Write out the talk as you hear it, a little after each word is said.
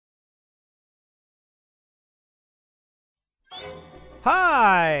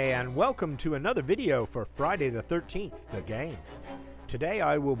Hi, and welcome to another video for Friday the 13th, the game. Today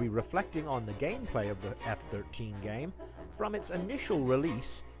I will be reflecting on the gameplay of the F-13 game from its initial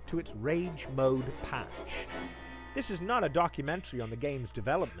release to its Rage Mode patch. This is not a documentary on the game's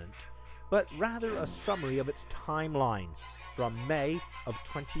development, but rather a summary of its timeline from May of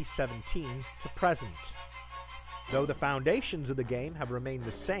 2017 to present. Though the foundations of the game have remained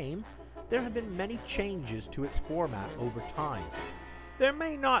the same, there have been many changes to its format over time. There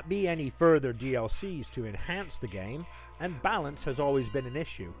may not be any further DLCs to enhance the game, and balance has always been an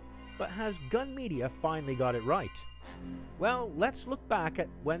issue, but has Gun Media finally got it right? Well, let's look back at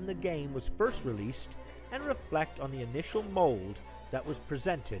when the game was first released and reflect on the initial mold that was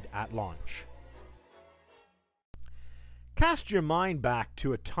presented at launch. Cast your mind back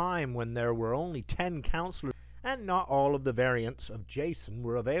to a time when there were only 10 counselors and not all of the variants of Jason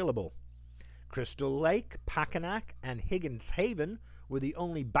were available. Crystal Lake, Packanack, and Higgins Haven were the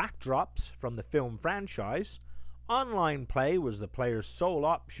only backdrops from the film franchise. Online play was the player's sole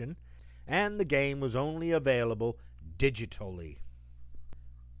option, and the game was only available digitally.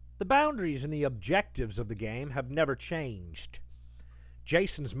 The boundaries and the objectives of the game have never changed.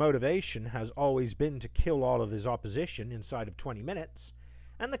 Jason's motivation has always been to kill all of his opposition inside of 20 minutes,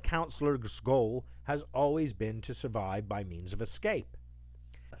 and the counselor's goal has always been to survive by means of escape.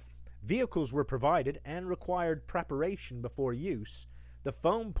 Vehicles were provided and required preparation before use. The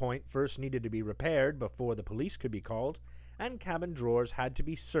foam point first needed to be repaired before the police could be called, and cabin drawers had to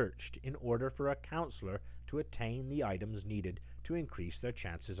be searched in order for a counselor to attain the items needed to increase their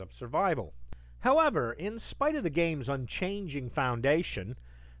chances of survival. However, in spite of the game's unchanging foundation,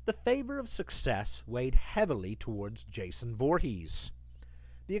 the favor of success weighed heavily towards Jason Voorhees.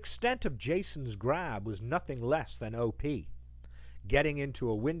 The extent of Jason's grab was nothing less than OP. Getting into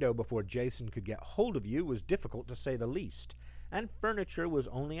a window before Jason could get hold of you was difficult to say the least, and furniture was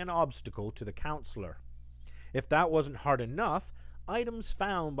only an obstacle to the counselor. If that wasn't hard enough, items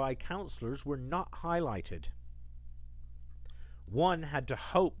found by counselors were not highlighted. One had to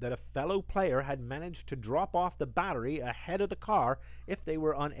hope that a fellow player had managed to drop off the battery ahead of the car if they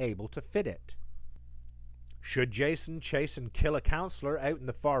were unable to fit it. Should Jason chase and kill a counselor out in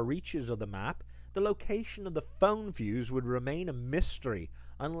the far reaches of the map, the location of the phone fuse would remain a mystery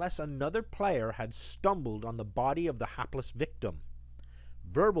unless another player had stumbled on the body of the hapless victim.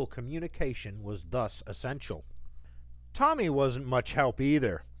 Verbal communication was thus essential. Tommy wasn't much help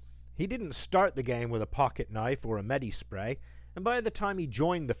either. He didn't start the game with a pocket knife or a medi-spray, and by the time he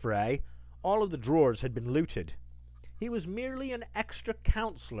joined the fray, all of the drawers had been looted. He was merely an extra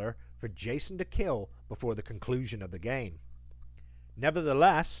counselor for Jason to kill before the conclusion of the game.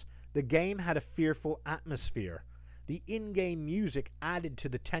 Nevertheless, the game had a fearful atmosphere. The in-game music added to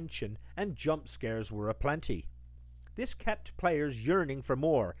the tension, and jump scares were aplenty. This kept players yearning for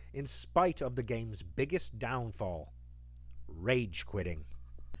more in spite of the game's biggest downfall: rage quitting.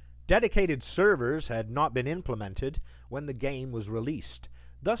 Dedicated servers had not been implemented when the game was released,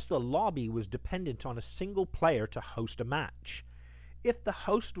 thus the lobby was dependent on a single player to host a match. If the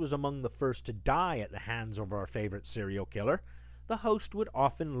host was among the first to die at the hands of our favorite serial killer, the host would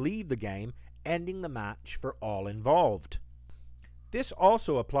often leave the game, ending the match for all involved. This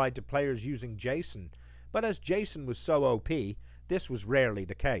also applied to players using Jason, but as Jason was so OP, this was rarely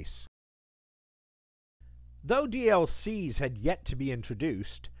the case. Though DLCs had yet to be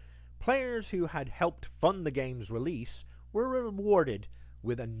introduced, players who had helped fund the game's release were rewarded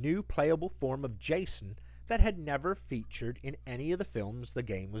with a new playable form of Jason that had never featured in any of the films the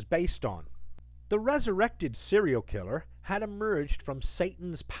game was based on. The resurrected serial killer had emerged from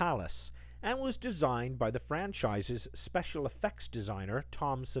Satan's palace and was designed by the franchise's special effects designer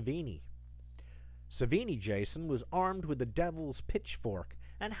Tom Savini. Savini Jason was armed with the devil's pitchfork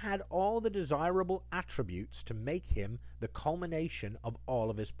and had all the desirable attributes to make him the culmination of all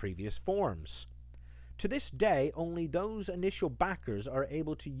of his previous forms. To this day, only those initial backers are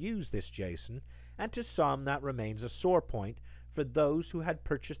able to use this Jason, and to some that remains a sore point for those who had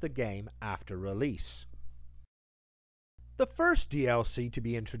purchased the game after release. The first DLC to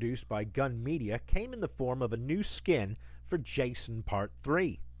be introduced by Gun Media came in the form of a new skin for Jason Part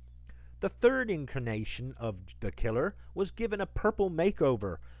 3. The third incarnation of the killer was given a purple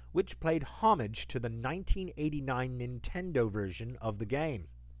makeover, which paid homage to the 1989 Nintendo version of the game.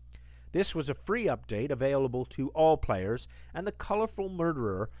 This was a free update available to all players, and the colorful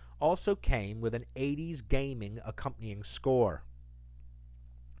murderer also came with an 80s gaming accompanying score.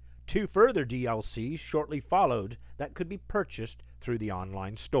 Two further DLCs shortly followed that could be purchased through the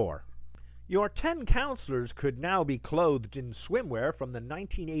online store. Your 10 counselors could now be clothed in swimwear from the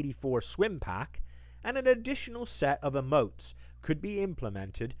 1984 swim pack, and an additional set of emotes could be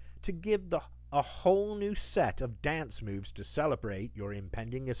implemented to give a whole new set of dance moves to celebrate your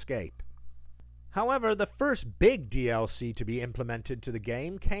impending escape. However, the first big DLC to be implemented to the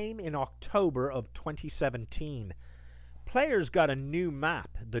game came in October of 2017. Players got a new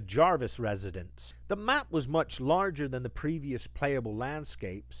map, the Jarvis Residence. The map was much larger than the previous playable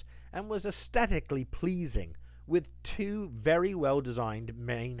landscapes and was aesthetically pleasing, with two very well designed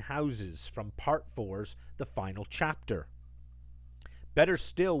main houses from Part 4's The Final Chapter. Better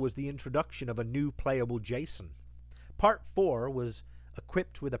still was the introduction of a new playable Jason. Part 4 was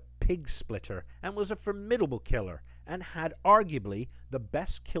equipped with a pig splitter and was a formidable killer and had arguably the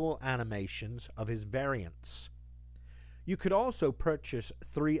best kill animations of his variants. You could also purchase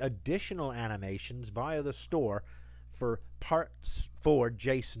 3 additional animations via the store for Part 4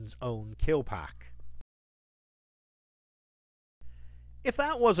 Jason's own kill pack. If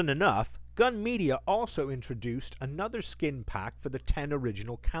that wasn't enough, Gun Media also introduced another skin pack for the 10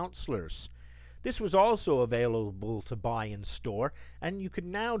 original counselors. This was also available to buy in store, and you could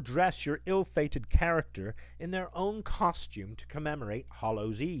now dress your ill-fated character in their own costume to commemorate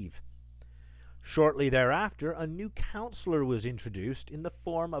Hallows' Eve. Shortly thereafter, a new counselor was introduced in the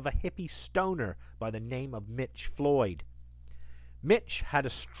form of a hippie stoner by the name of Mitch Floyd. Mitch had a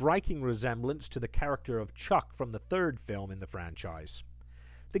striking resemblance to the character of Chuck from the 3rd film in the franchise.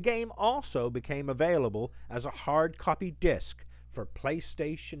 The game also became available as a hard copy disc for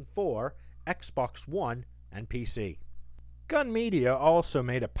PlayStation 4, Xbox One, and PC. Gun Media also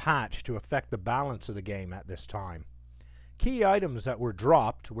made a patch to affect the balance of the game at this time. Key items that were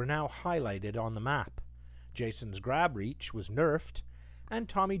dropped were now highlighted on the map. Jason's grab reach was nerfed, and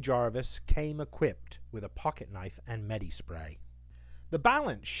Tommy Jarvis came equipped with a pocket knife and medi-spray. The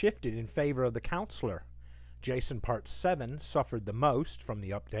balance shifted in favor of the counselor. Jason Part 7 suffered the most from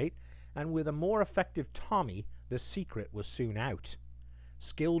the update, and with a more effective Tommy, the secret was soon out.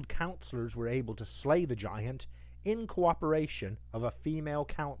 Skilled counselors were able to slay the giant in cooperation of a female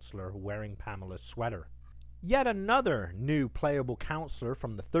counselor wearing Pamela's sweater. Yet another new playable counselor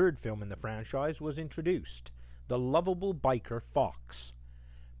from the 3rd film in the franchise was introduced, the lovable biker Fox.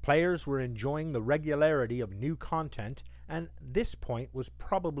 Players were enjoying the regularity of new content, and this point was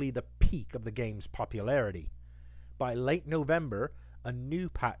probably the peak of the game's popularity. By late November, a new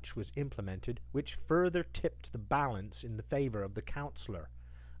patch was implemented which further tipped the balance in the favor of the counselor.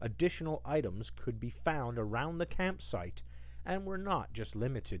 Additional items could be found around the campsite and were not just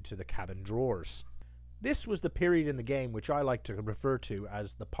limited to the cabin drawers. This was the period in the game which I like to refer to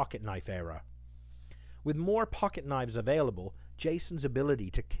as the pocket knife era. With more pocket knives available, Jason's ability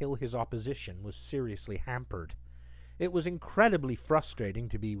to kill his opposition was seriously hampered. It was incredibly frustrating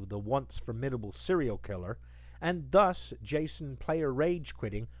to be the once formidable serial killer, and thus Jason player rage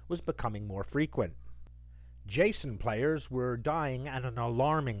quitting was becoming more frequent. Jason players were dying at an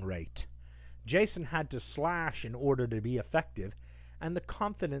alarming rate. Jason had to slash in order to be effective, and the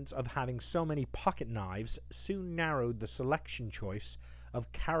confidence of having so many pocket knives soon narrowed the selection choice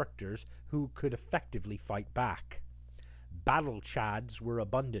of characters who could effectively fight back. Battle chads were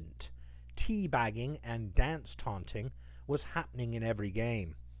abundant. Teabagging and dance taunting was happening in every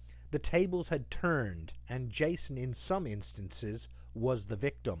game. The tables had turned, and Jason in some instances was the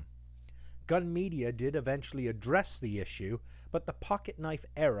victim. Gun Media did eventually address the issue, but the pocket knife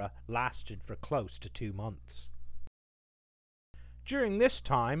era lasted for close to 2 months. During this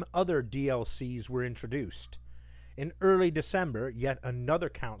time, other DLCs were introduced. In early December, yet another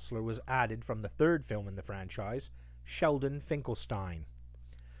counselor was added from the 3rd film in the franchise, Sheldon Finkelstein.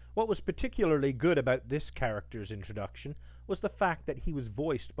 What was particularly good about this character's introduction was the fact that he was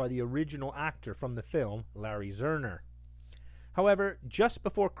voiced by the original actor from the film, Larry Zerner. However, just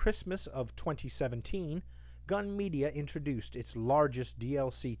before Christmas of 2017, Gun Media introduced its largest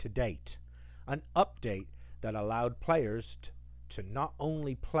DLC to date, an update that allowed players to not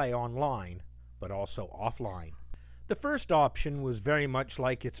only play online, but also offline. The first option was very much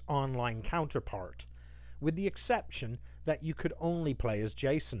like its online counterpart, with the exception that you could only play as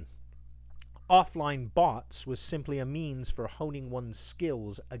Jason. Offline bots was simply a means for honing one's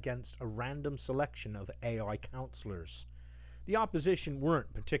skills against a random selection of AI counselors. The opposition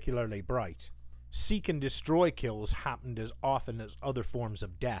weren't particularly bright. Seek and destroy kills happened as often as other forms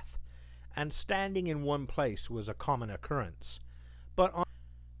of death, and standing in one place was a common occurrence. But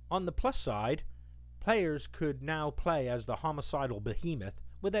on the plus side, players could now play as the homicidal behemoth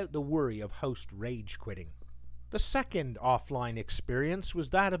without the worry of host rage quitting. The second offline experience was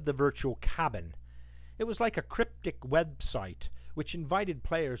that of the virtual cabin. It was like a cryptic website which invited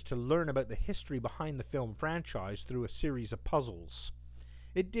players to learn about the history behind the film franchise through a series of puzzles.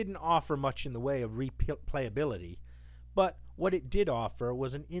 It didn't offer much in the way of replayability, but what it did offer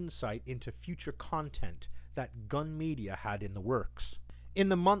was an insight into future content that Gun Media had in the works. In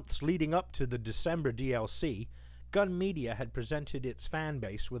the months leading up to the December DLC, Gun Media had presented its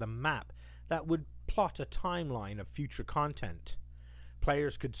fanbase with a map that would plot a timeline of future content.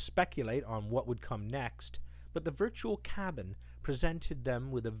 Players could speculate on what would come next, but the virtual cabin presented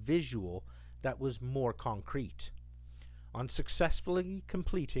them with a visual that was more concrete. On successfully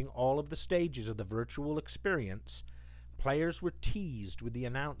completing all of the stages of the virtual experience, players were teased with the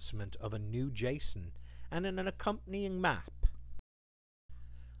announcement of a new Jason and an accompanying map.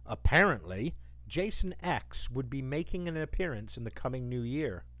 Apparently, Jason X would be making an appearance in the coming new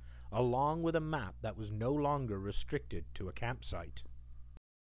year, along with a map that was no longer restricted to a campsite.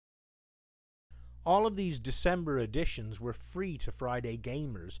 All of these December editions were free to Friday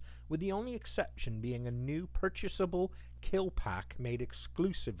gamers, with the only exception being a new purchasable kill pack made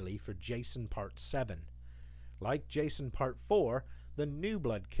exclusively for Jason Part 7. Like Jason Part 4, the new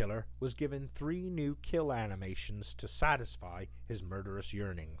Blood Killer was given 3 new kill animations to satisfy his murderous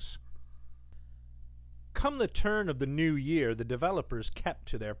yearnings. Come the turn of the new year, the developers kept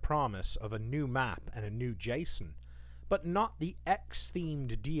to their promise of a new map and a new Jason, but not the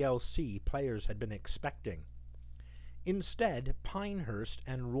X-themed DLC players had been expecting. Instead, Pinehurst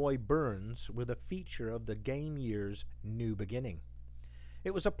and Roy Burns were the feature of the game year's new beginning.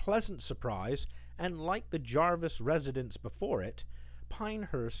 It was a pleasant surprise, and like the Jarvis residence before it,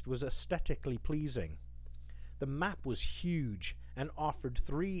 Pinehurst was aesthetically pleasing. The map was huge and offered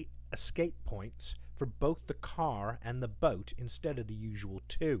 3 escape points for both the car and the boat instead of the usual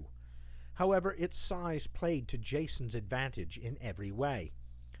 2. However, its size played to Jason's advantage in every way.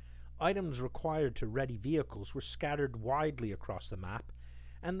 Items required to ready vehicles were scattered widely across the map,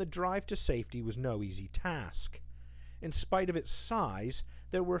 and the drive to safety was no easy task. In spite of its size,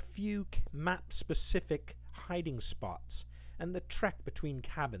 there were few map-specific hiding spots, and the trek between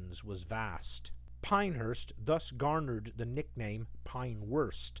cabins was vast. Pinehurst thus garnered the nickname Pine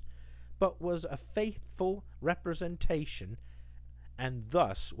Worst, but was a faithful representation and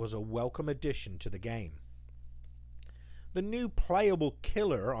thus was a welcome addition to the game. The new playable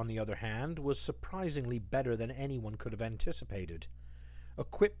killer, on the other hand, was surprisingly better than anyone could have anticipated.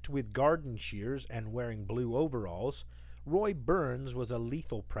 Equipped with garden shears and wearing blue overalls, Roy Burns was a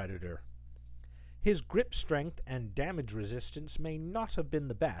lethal predator. His grip strength and damage resistance may not have been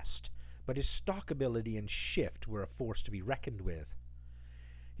the best, but his stalkability and shift were a force to be reckoned with.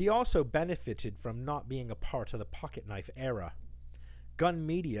 He also benefited from not being a part of the pocket knife era. Gun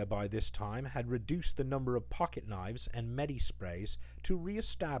Media by this time had reduced the number of pocket knives and medi-sprays to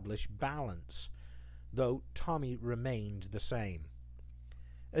re-establish balance, though Tommy remained the same.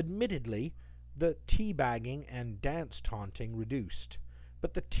 Admittedly, the teabagging and dance taunting reduced,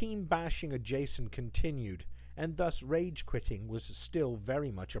 but the team bashing of Jason continued, and thus rage quitting was still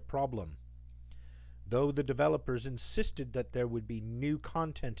very much a problem. Though the developers insisted that there would be new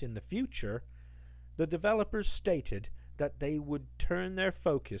content in the future, the developers stated that they would turn their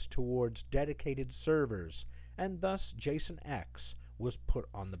focus towards dedicated servers, and thus Jason X was put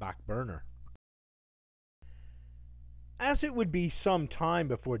on the back burner. As it would be some time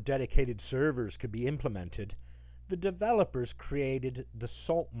before dedicated servers could be implemented, the developers created the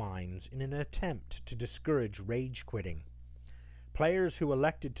salt mines in an attempt to discourage rage quitting. Players who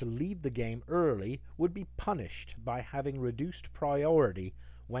elected to leave the game early would be punished by having reduced priority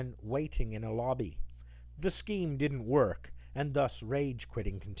when waiting in a lobby. The scheme didn't work, and thus rage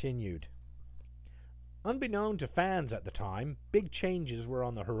quitting continued. Unbeknown to fans at the time, big changes were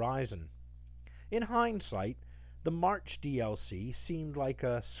on the horizon. In hindsight, the March DLC seemed like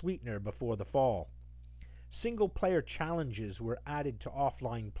a sweetener before the fall. Single-player challenges were added to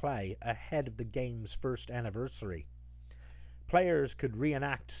offline play ahead of the game's first anniversary. Players could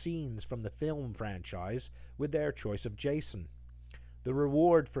reenact scenes from the film franchise with their choice of Jason. The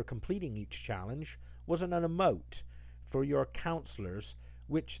reward for completing each challenge was an emote for your counselors,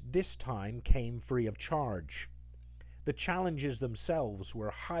 which this time came free of charge. The challenges themselves were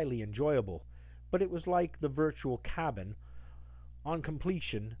highly enjoyable, but it was like the virtual cabin. On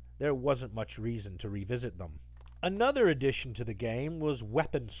completion, there wasn't much reason to revisit them. Another addition to the game was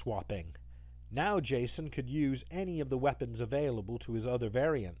weapon swapping. Now Jason could use any of the weapons available to his other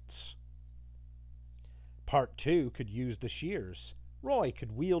variants. Part 2 could use the shears. Roy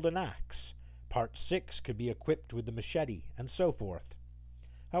could wield an axe. Part 6 could be equipped with the machete, and so forth.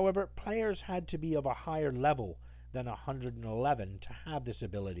 However, players had to be of a higher level than 111 to have this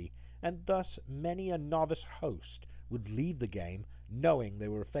ability, and thus many a novice host would leave the game knowing they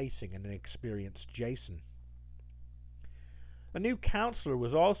were facing an inexperienced Jason. A new counselor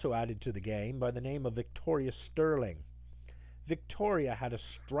was also added to the game by the name of Victoria Sterling. Victoria had a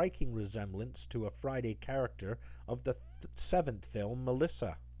striking resemblance to a Friday character of the seventh film,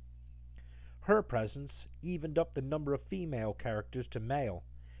 Melissa. Her presence evened up the number of female characters to male,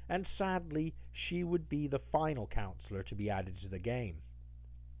 and sadly she would be the final counselor to be added to the game.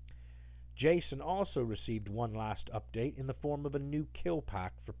 Jason also received one last update in the form of a new kill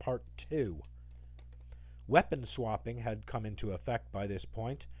pack for Part 2. Weapon swapping had come into effect by this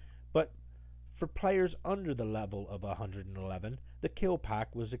point, but for players under the level of 111, the kill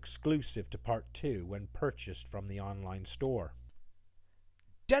pack was exclusive to Part 2 when purchased from the online store.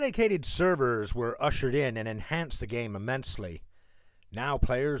 Dedicated servers were ushered in and enhanced the game immensely. Now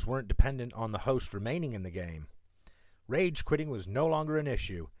players weren't dependent on the host remaining in the game. Rage quitting was no longer an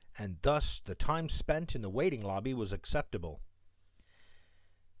issue, and thus the time spent in the waiting lobby was acceptable.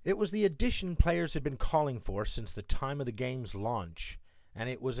 It was the addition players had been calling for since the time of the game's launch, and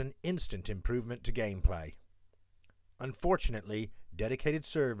it was an instant improvement to gameplay. Unfortunately, dedicated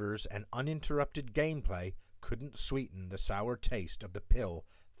servers and uninterrupted gameplay couldn't sweeten the sour taste of the pill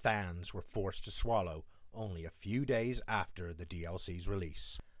fans were forced to swallow only a few days after the DLC's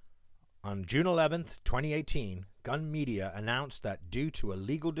release. On June 11, 2018, Gun Media announced that due to a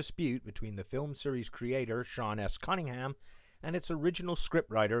legal dispute between the film series creator Sean S. Cunningham and its original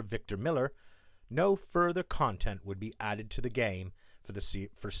scriptwriter Victor Miller, no further content would be added to the game for the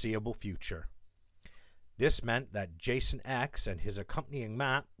foreseeable future. This meant that Jason X and his accompanying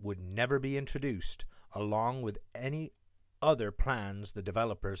map would never be introduced, along with any other plans the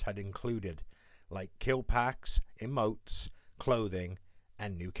developers had included, like kill packs, emotes, clothing,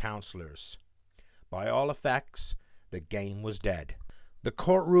 and new counselors. By all effects, the game was dead. The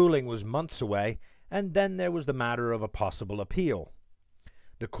court ruling was months away, and then there was the matter of a possible appeal.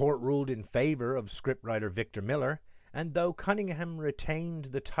 The court ruled in favor of scriptwriter Victor Miller, and though Cunningham retained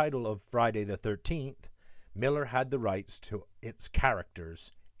the title of Friday the 13th, Miller had the rights to its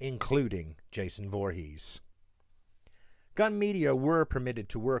characters, including Jason Voorhees. Gun Media were permitted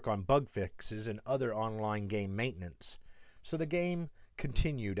to work on bug fixes and other online game maintenance, so the game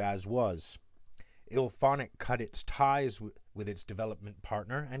continued as was. IllFonic cut its ties with its development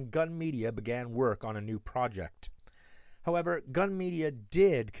partner, and Gun Media began work on a new project. However, Gun Media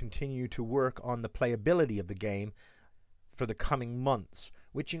did continue to work on the playability of the game for the coming months,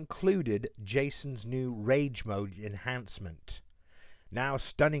 which included Jason's new Rage Mode enhancement. Now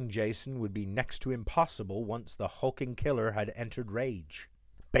stunning Jason would be next to impossible once the hulking killer had entered Rage.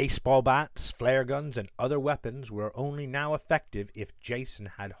 Baseball bats, flare guns, and other weapons were only now effective if Jason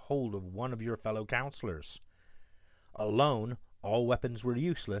had hold of one of your fellow counselors. Alone, all weapons were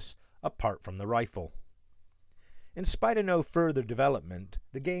useless, apart from the rifle. In spite of no further development,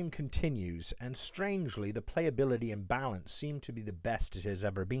 the game continues, and strangely the playability and balance seem to be the best it has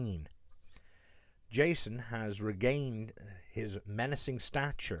ever been. Jason has regained his menacing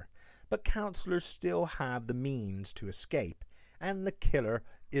stature, but counselors still have the means to escape, and the killer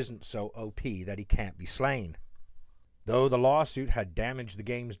isn't so OP that he can't be slain. Though the lawsuit had damaged the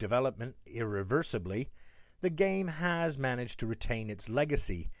game's development irreversibly, the game has managed to retain its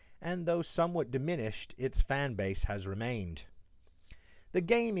legacy, and though somewhat diminished, its fan base has remained. The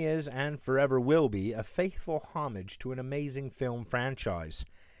game is, and forever will be, a faithful homage to an amazing film franchise,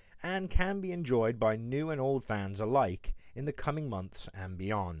 and can be enjoyed by new and old fans alike in the coming months and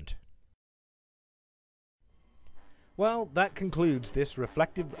beyond. Well, that concludes this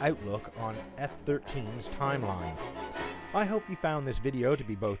reflective outlook on F13's timeline. I hope you found this video to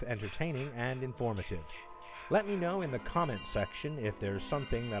be both entertaining and informative. Let me know in the comment section if there's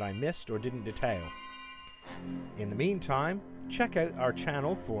something that I missed or didn't detail. In the meantime, check out our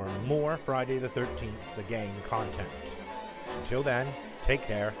channel for more Friday the 13th The Game content. Until then, take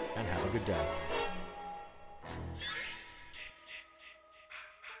care and have a good day.